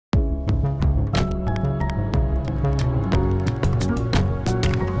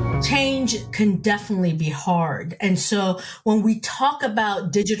change can definitely be hard. And so when we talk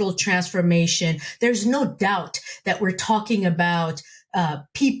about digital transformation, there's no doubt that we're talking about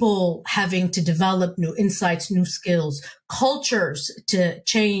people having to develop new insights, new skills, cultures to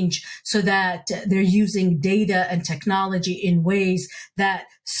change so that they're using data and technology in ways that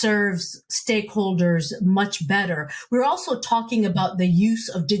serves stakeholders much better. We're also talking about the use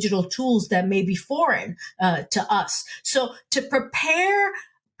of digital tools that may be foreign to us. So to prepare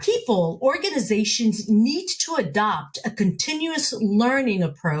people, organizations need to adopt a continuous learning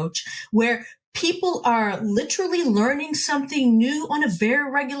approach where people are literally learning something new on a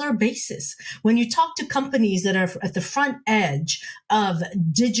very regular basis. When you talk to companies that are at the front edge of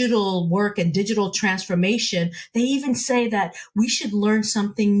digital work and digital transformation, they even say that we should learn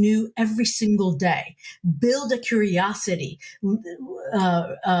something new every single day, build a curiosity,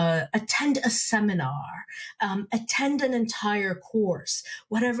 attend a seminar, attend an entire course,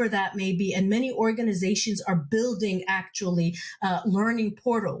 whatever that may be. And many organizations are building actually learning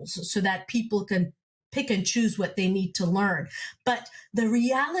portals so that people can pick and choose what they need to learn. But the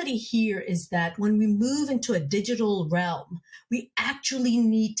reality here is that when we move into a digital realm, we actually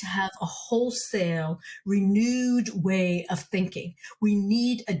need to have a wholesale, renewed way of thinking. We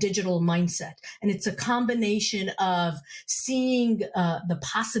need a digital mindset. And it's a combination of seeing the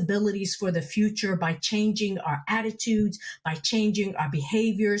possibilities for the future by changing our attitudes, by changing our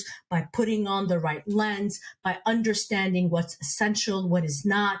behaviors, by putting on the right lens, by understanding what's essential, what is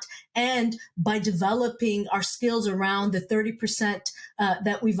not, and by developing our skills around the 30%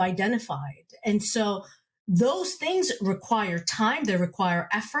 that we've identified. And so those things require time, they require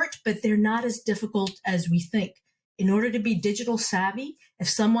effort, but they're not as difficult as we think. In order to be digital savvy, if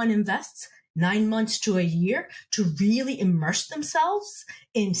someone invests 9 months to a year to really immerse themselves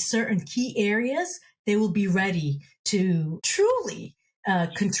in certain key areas, they will be ready to truly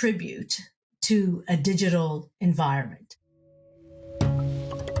contribute to a digital environment.